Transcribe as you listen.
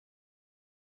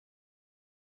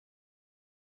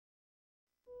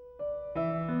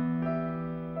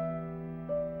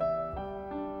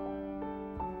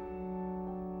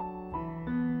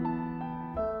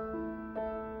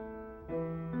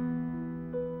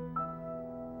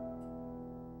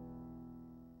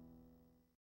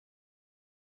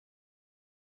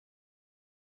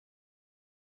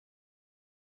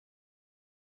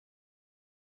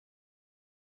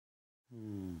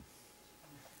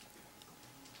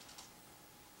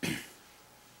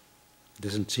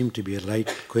Doesn't seem to be a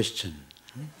light question.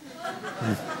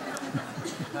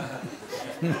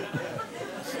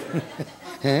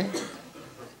 Eh?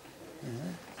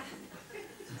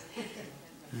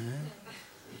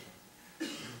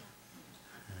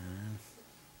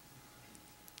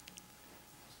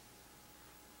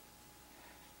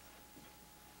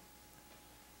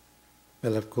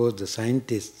 Well, of course, the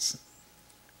scientists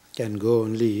can go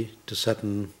only to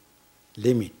certain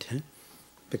limit,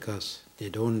 because they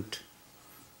don't,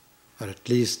 or at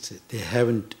least they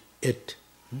haven't yet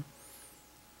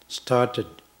started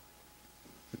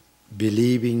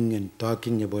believing and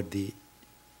talking about the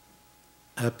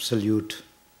absolute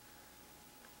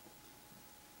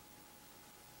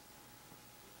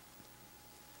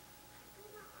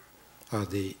or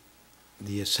the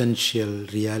essential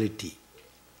reality.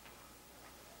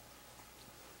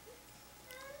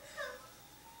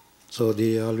 So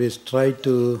they always try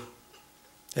to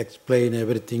explain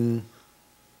everything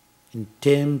in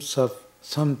terms of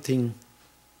something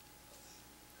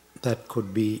that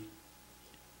could be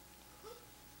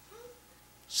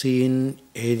seen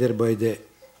either by the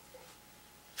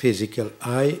physical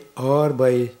eye or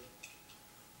by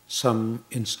some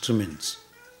instruments.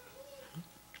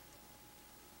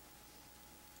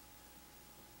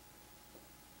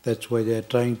 That's why they are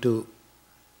trying to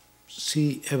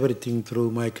see everything through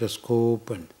microscope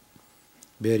and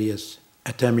various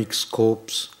atomic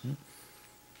scopes.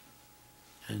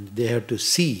 And they have to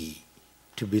see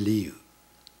to believe.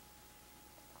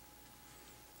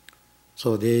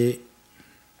 So they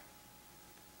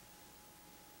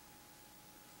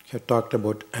have talked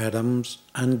about atoms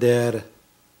and their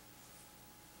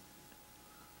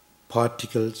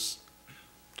particles.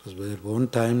 Because at one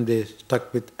time they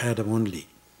stuck with atom only.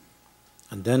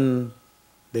 And then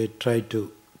they tried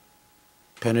to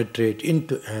penetrate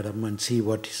into atom and see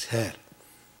what is here.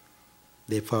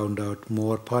 They found out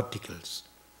more particles.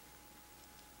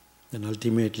 And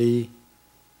ultimately,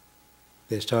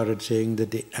 they started saying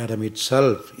that the atom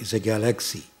itself is a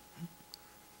galaxy.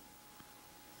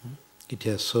 It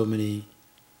has so many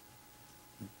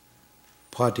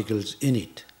particles in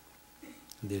it.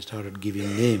 They started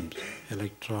giving names: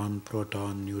 electron,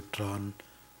 proton, neutron,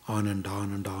 on and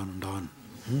on and on and on.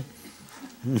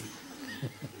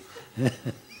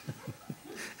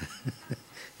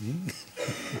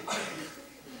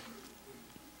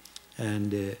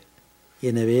 And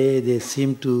in a way they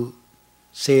seem to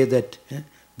say that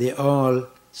they all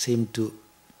seem to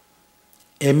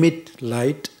emit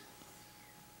light,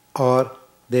 or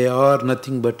they are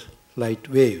nothing but light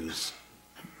waves.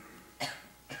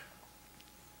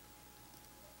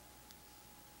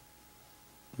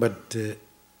 But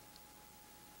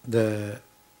the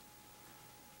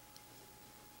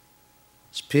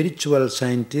spiritual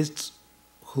scientists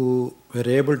who were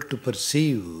able to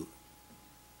perceive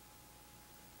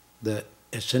the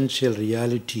essential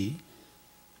reality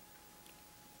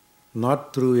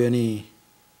not through any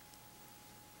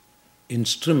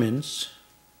instruments,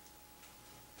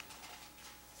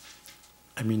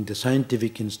 I mean the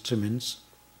scientific instruments,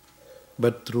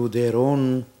 but through their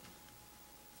own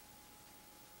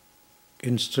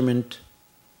instrument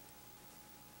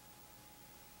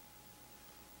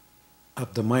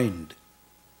of the mind,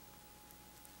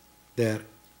 their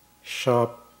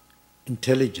sharp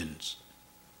intelligence.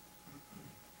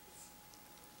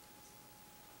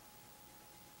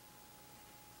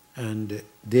 And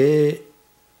they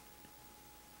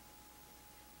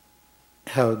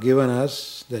have given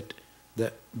us that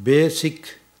the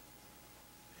basic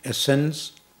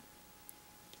essence,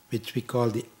 which we call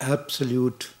the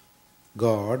absolute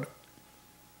God,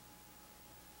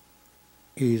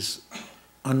 is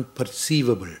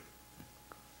unperceivable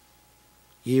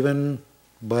even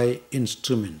by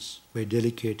instruments, by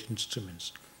delicate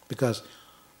instruments, because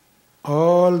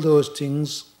all those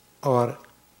things are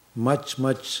much,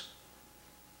 much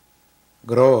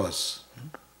gross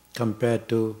compared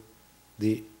to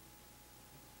the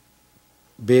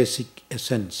basic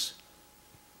essence.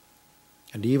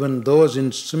 And even those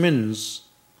instruments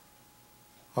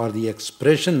are the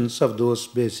expressions of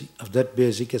that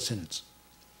basic essence.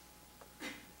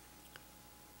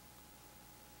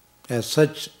 As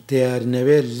such, they are in a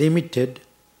way limited,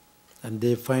 and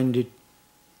they find it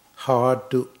hard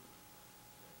to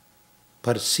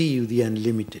perceive the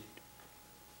unlimited.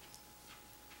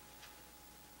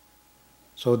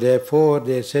 So therefore,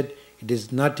 they said it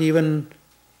is not even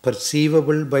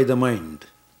perceivable by the mind.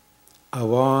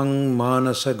 Avang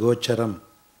manasa gocharam,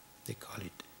 they call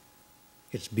it.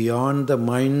 It's beyond the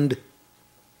mind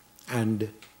and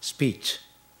speech.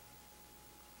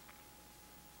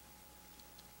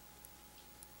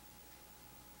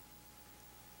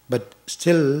 But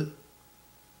still,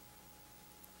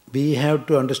 we have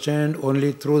to understand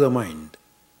only through the mind.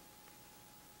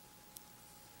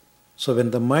 So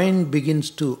when the mind begins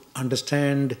to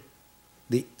understand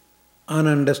the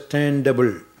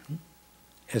ununderstandable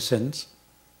essence,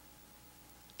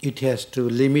 it has to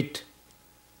limit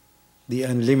the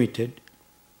unlimited,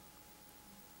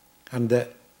 and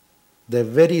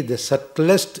the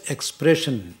subtlest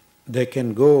expression they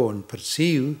can go and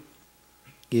perceive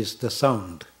is the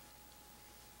sound.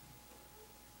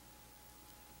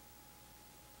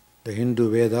 The Hindu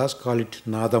Vedas call it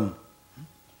Nadam.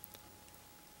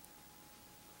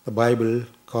 The Bible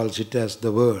calls it as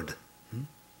the word.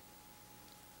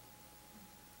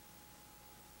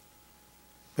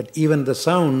 But even the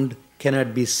sound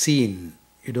cannot be seen.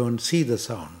 You don't see the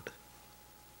sound.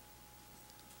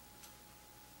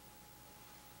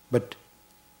 But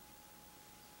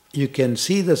you can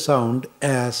see the sound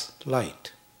as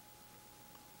light.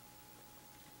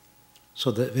 So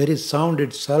the very sound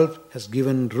itself has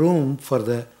given room for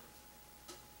the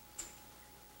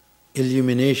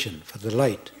illumination, for the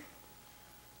light.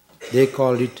 They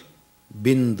call it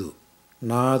Bindu,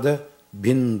 Nada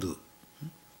Bindu.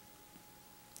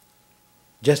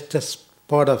 Just a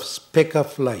spot of speck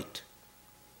of light.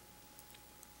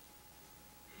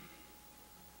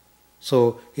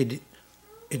 So it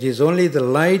is only the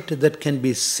light that can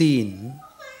be seen.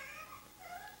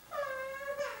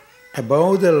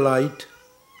 Above the light,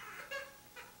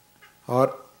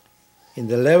 or in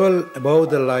the level above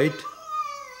the light,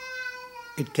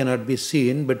 it cannot be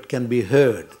seen but can be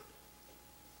heard.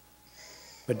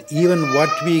 But even what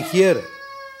we hear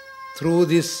through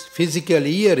this physical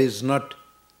ear is not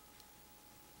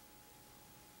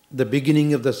the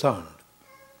beginning of the sound.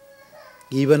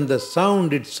 Even the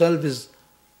sound itself is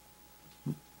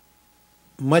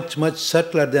much, much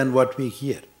subtler than what we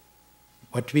hear.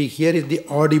 What we hear is the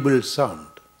audible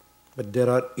sound, but there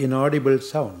are inaudible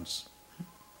sounds.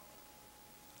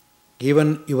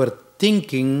 Even your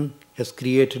thinking has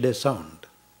created a sound.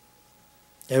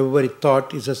 Every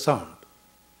thought is a sound.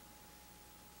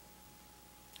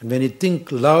 And when you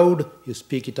think loud, you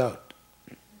speak it out.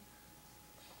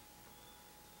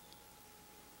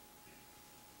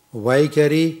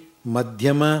 Vaikari,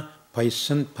 Madhyama,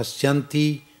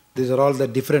 Pasyanti, these are all the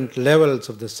different levels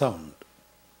of the sound.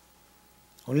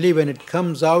 Only when it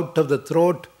comes out of the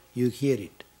throat, you hear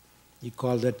it. You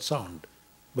call that sound.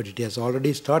 But it has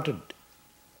already started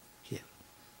here.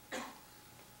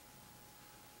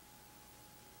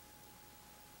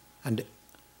 And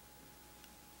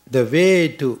the way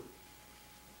to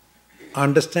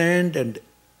understand and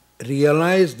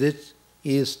realize this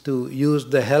is to use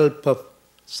the help of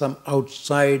some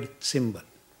outside symbol.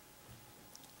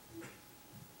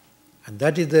 And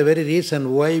that is the very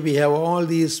reason why we have all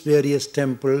these various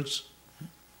temples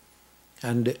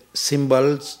and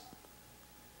symbols,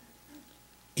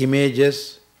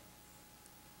 images,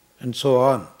 and so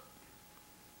on.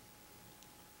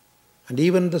 And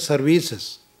even the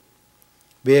services,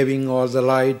 waving all the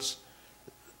lights,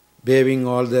 waving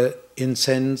all the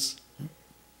incense,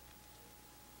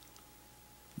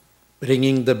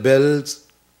 ringing the bells,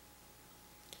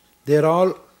 they are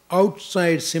all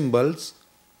outside symbols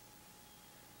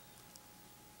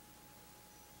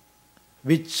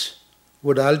which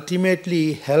would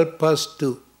ultimately help us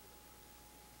to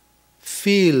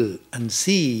feel and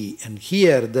see and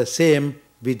hear the same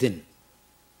within.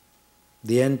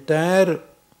 The entire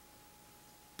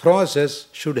process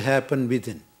should happen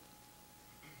within.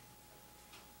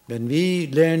 When we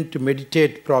learn to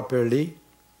meditate properly,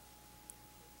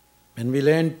 when we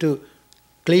learn to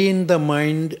clean the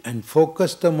mind and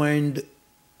focus the mind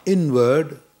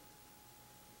inward,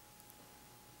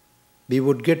 we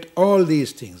would get all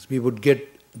these things. We would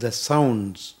get the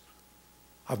sounds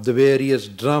of the various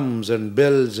drums and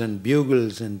bells and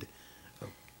bugles and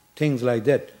things like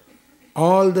that.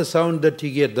 All the sound that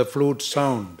you get, the flute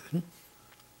sound,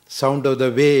 sound of the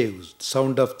waves,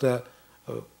 sound of the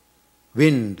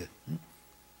wind,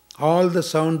 all the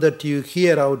sound that you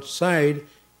hear outside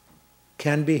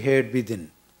can be heard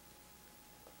within.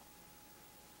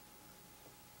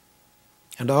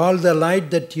 And all the light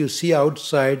that you see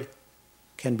outside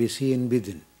can be seen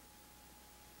within.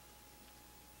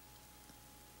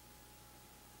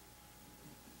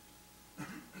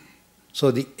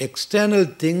 So the external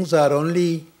things are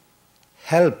only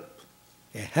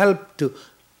a help to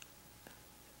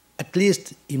at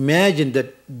least imagine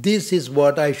that this is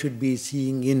what I should be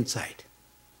seeing inside.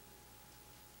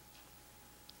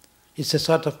 It's a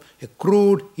sort of a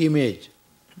crude image.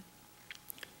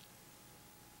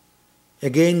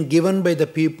 Again, given by the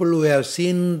people who have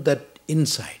seen that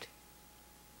inside.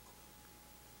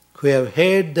 who have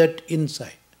heard that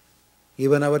inside.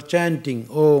 Even our chanting,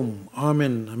 Om,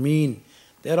 Amen, Ameen,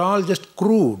 they are all just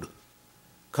crude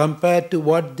compared to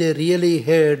what they really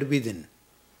heard within.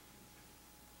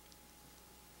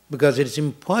 Because it's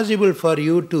impossible for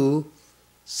you to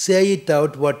say it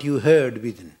out what you heard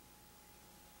within.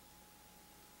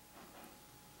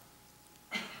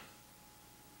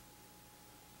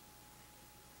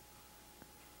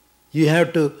 You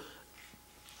have to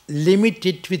limit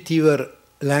it with your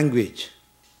language.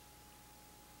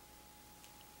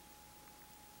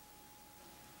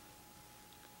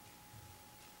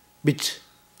 Which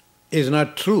is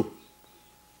not true.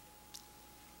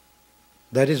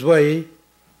 That is why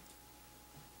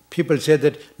people say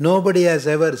that nobody has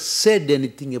ever said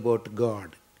anything about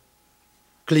God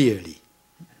clearly.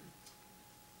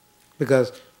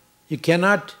 Because you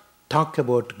cannot talk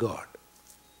about God.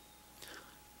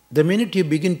 The minute you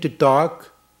begin to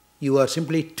talk, you are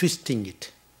simply twisting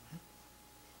it.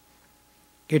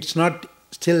 It's not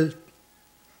still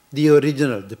the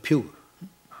original, the pure.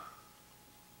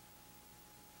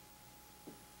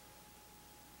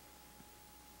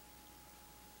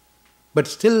 But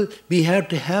still, we have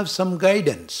to have some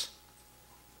guidance.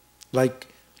 Like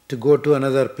to go to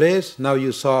another place, now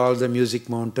you saw all the Music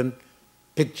Mountain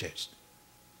pictures.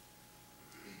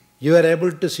 You are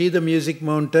able to see the Music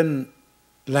Mountain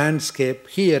landscape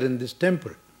here in this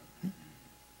temple.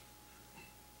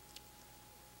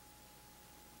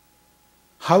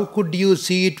 How could you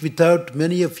see it without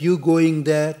many of you going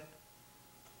there?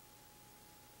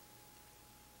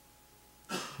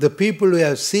 The people who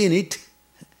have seen it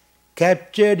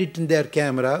captured it in their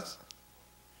cameras,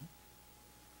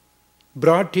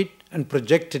 brought it and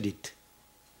projected it.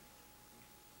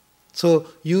 So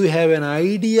you have an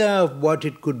idea of what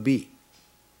it could be.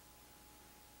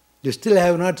 You still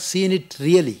have not seen it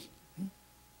really.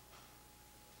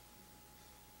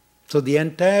 So the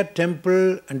entire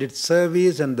temple and its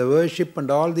service and the worship and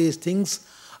all these things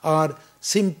are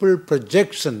simple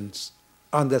projections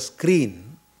on the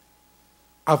screen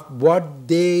of what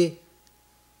they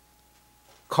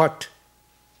caught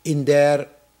in their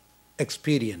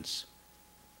experience.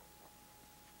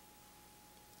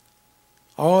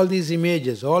 All these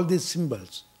images, all these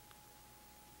symbols,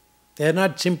 they are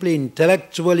not simply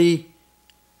intellectually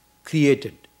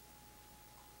created.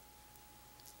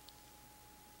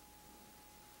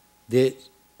 They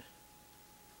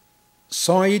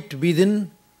saw it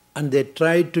within and they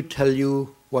tried to tell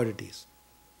you what it is.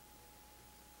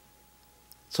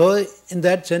 So in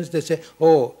that sense they say,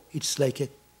 oh, it's like a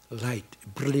light,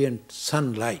 brilliant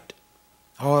sunlight,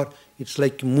 or it's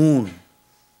like moon.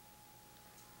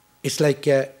 It's like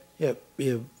a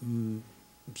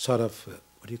sort of,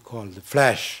 what do you call the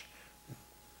flash?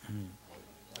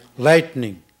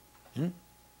 Lightning.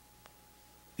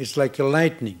 It's like a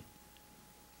lightning.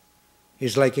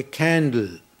 It's like a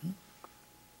candle.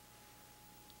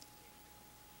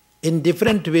 In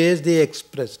different ways they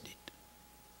expressed it.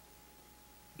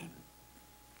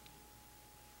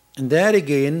 And there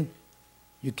again,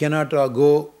 you cannot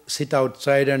go sit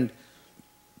outside and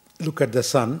look at the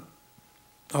sun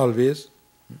always.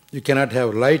 You cannot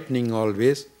have lightning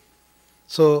always.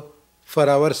 So, for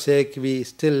our sake, we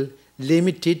still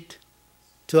limit it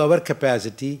to our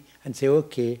capacity and say,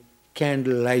 okay,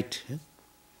 candle light.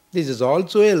 This is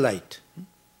also a light.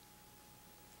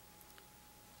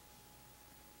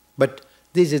 But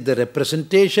this is the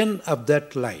representation of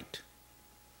that light.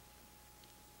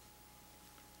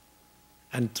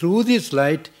 And through this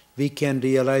light, we can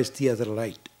realize the other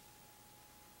light.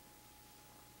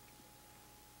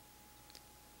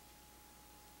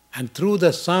 And through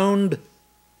the sound,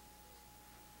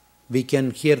 we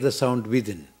can hear the sound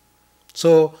within.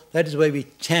 So that is why we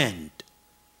chant.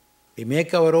 We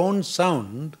make our own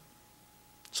sound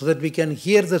so that we can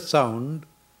hear the sound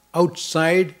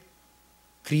outside,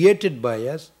 created by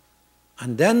us,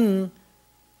 and then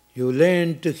you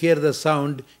learn to hear the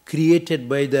sound created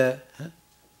by the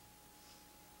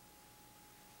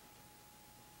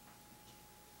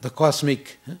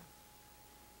cosmic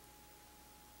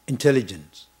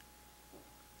intelligence.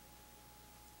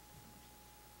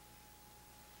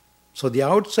 So the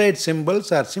outside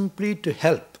symbols are simply to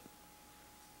help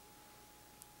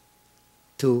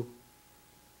to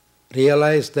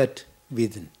realize that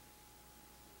within.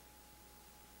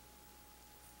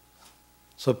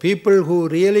 So people who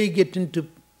really get into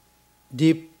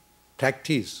deep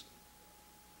practice,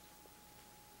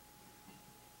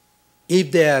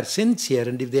 if they are sincere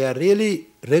and if they are really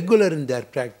regular in their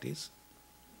practice,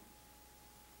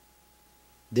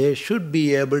 they should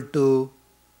be able to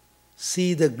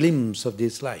see the glimpse of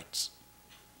these lights.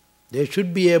 They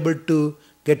should be able to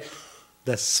get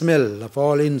the smell of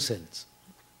all incense.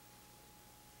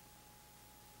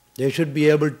 They should be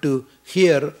able to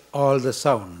hear all the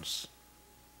sounds.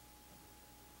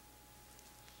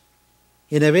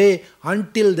 In a way,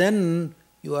 until then,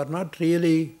 you are not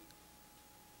really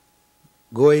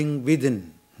going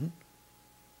within.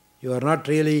 You are not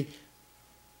really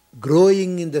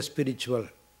growing in the spiritual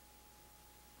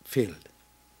field.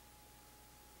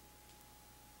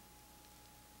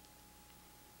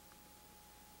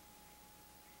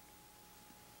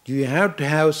 You have to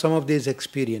have some of these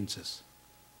experiences.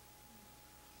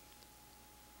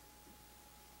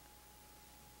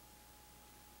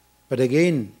 But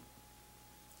again,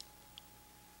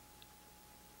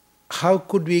 how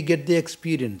could we get the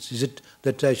experience? Is it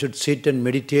that I should sit and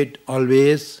meditate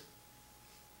always?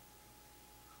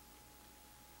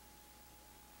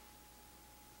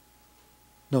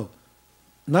 No.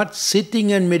 Not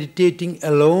sitting and meditating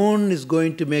alone is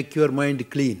going to make your mind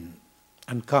clean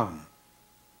and calm.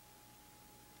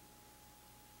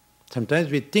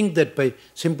 Sometimes we think that by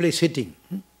simply sitting.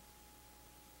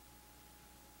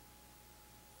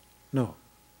 No.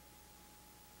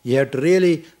 You have to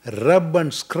really rub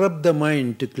and scrub the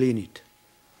mind to clean it.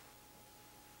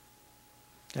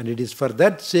 And it is for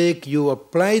that sake you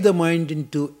apply the mind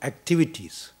into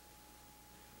activities.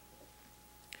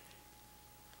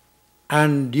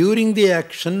 And during the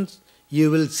actions, you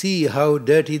will see how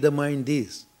dirty the mind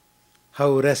is,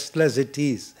 how restless it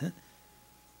is.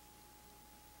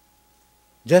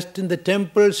 Just in the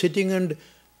temple, sitting and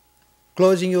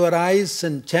closing your eyes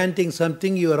and chanting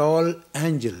something, you are all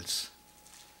angels.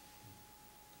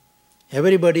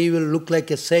 Everybody will look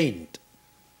like a saint.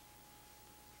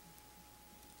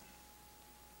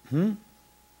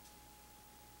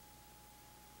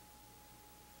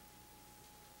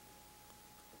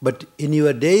 But in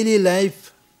your daily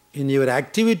life, in your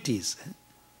activities,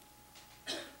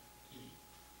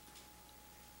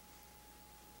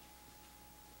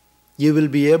 you will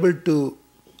be able to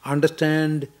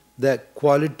understand the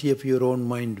quality of your own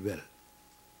mind well.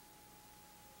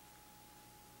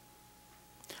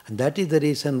 And that is the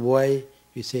reason why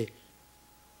we say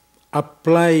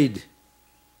applied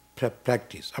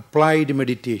practice, applied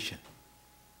meditation.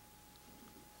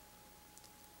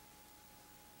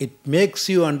 It makes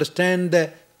you understand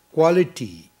the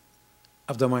quality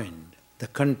of the mind, the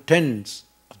contents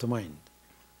of the mind.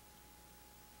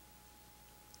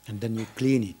 And then you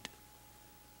clean it.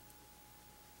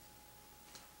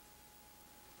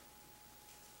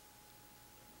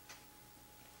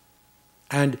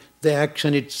 And the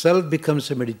action itself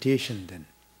becomes a meditation then.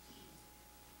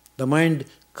 The mind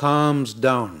calms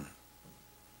down.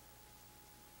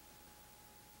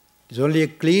 It's only a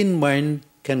clean mind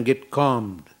can get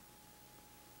calmed.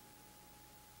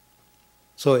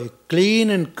 So a clean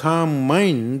and calm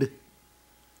mind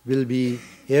will be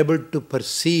able to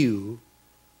perceive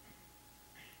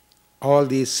all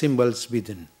these symbols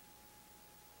within,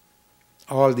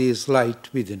 all these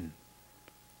light within,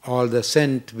 all the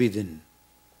scent within,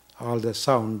 all the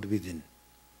sound within.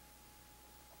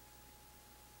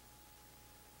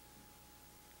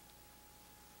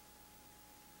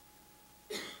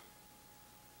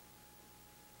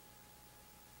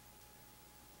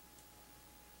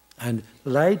 And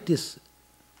light is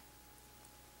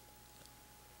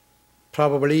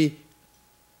probably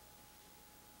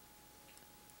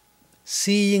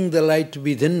seeing the light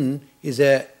within is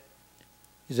a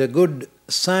good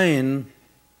sign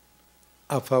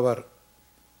of our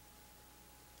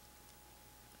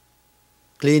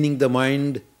cleaning the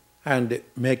mind and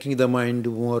making the mind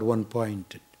more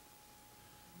one-pointed.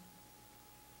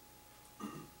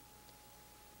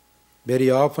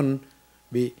 Very often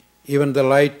even the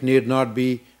light need not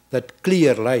be that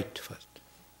clear light first.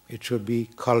 It should be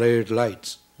colored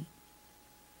lights.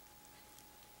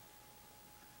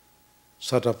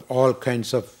 Sort of all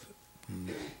kinds of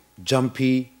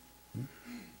jumpy,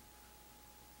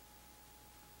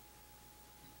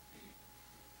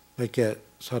 like a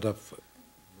sort of,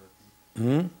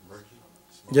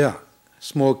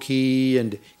 smoky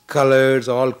and colors,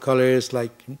 all colors,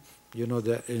 like,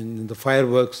 in the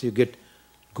fireworks you get,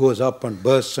 goes up and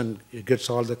bursts and it gets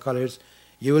all the colors.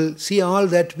 You will see all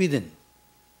that within.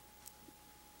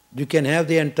 You can have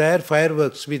the entire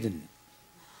fireworks within.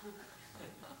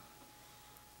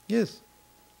 Yes.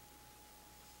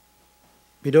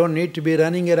 We don't need to be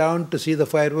running around to see the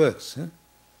fireworks.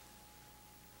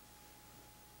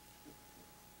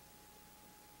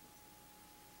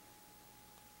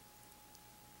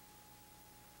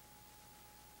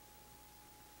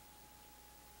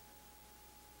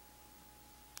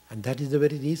 And that is the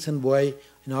very reason why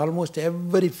in almost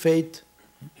every faith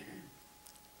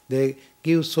they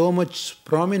give so much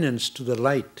prominence to the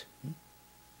light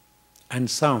and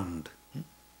sound.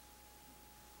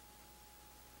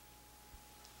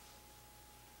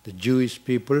 The Jewish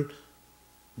people,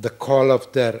 the call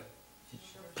of their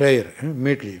prayer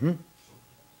immediately.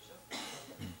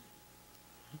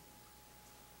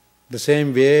 The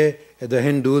same way the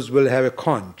Hindus will have a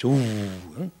conch.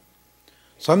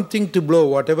 Something to blow,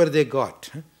 whatever they got.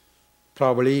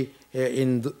 Probably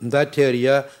in that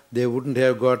area they wouldn't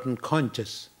have gotten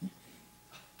conches.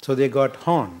 So they got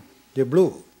horn, they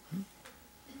blew.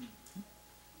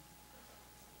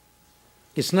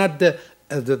 It's not the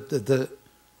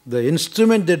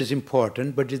instrument that is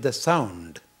important, but it's the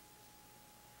sound.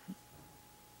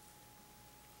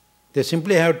 They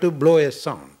simply have to blow a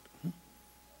sound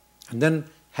and then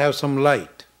have some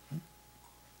light.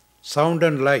 Sound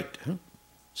and light,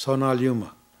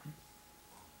 sonaluma,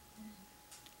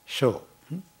 show.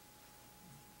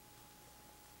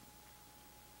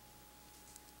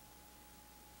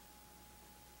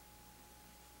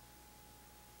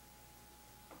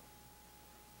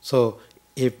 So,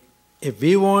 if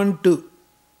we want to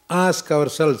ask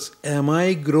ourselves, am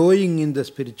I growing in the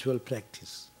spiritual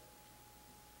practice?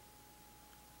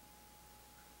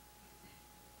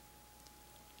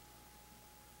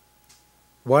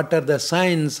 What are the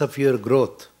signs of your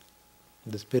growth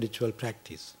in the spiritual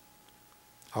practice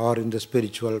or in the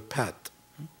spiritual path?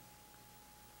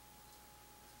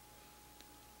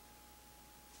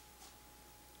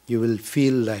 You will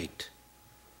feel light.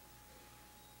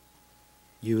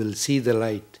 You will see the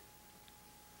light.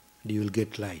 And you will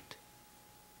get light.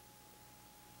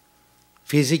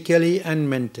 Physically and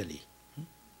mentally.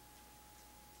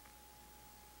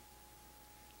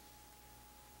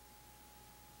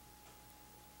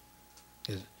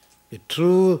 A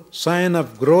true sign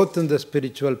of growth in the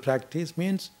spiritual practice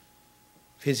means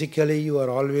physically you are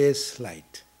always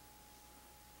light.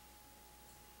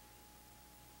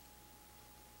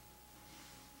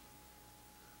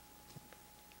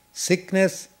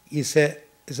 Sickness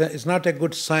is not a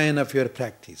good sign of your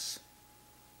practice.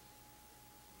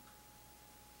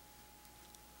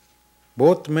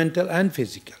 Both mental and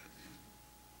physical.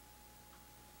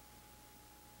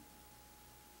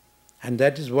 And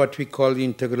that is what we call the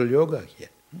integral yoga here.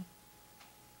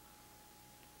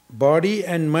 Body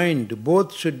and mind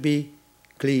both should be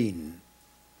clean.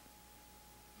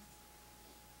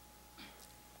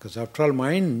 Because after all,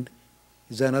 mind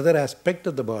is another aspect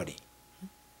of the body.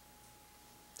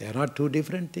 They are not two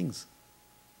different things.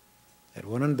 They are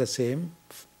one and the same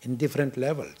in different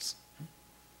levels.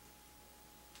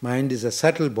 Mind is a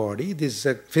subtle body, this is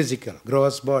a physical,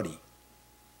 gross body.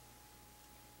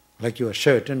 Like your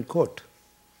shirt and coat.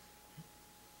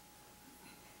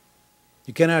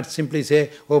 You cannot simply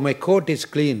say, oh, my coat is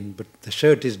clean, but the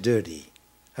shirt is dirty,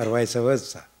 or vice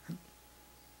versa.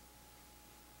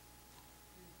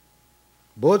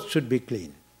 Both should be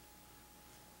clean.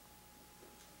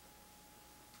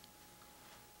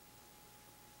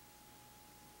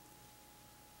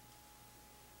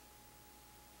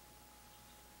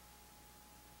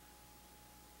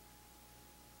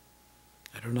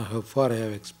 I don't know how far I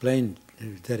have explained.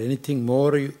 Is there anything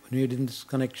more you need in this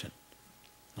connection?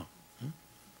 No. No,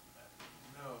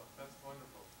 that's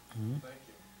wonderful. Thank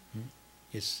you.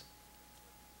 Yes.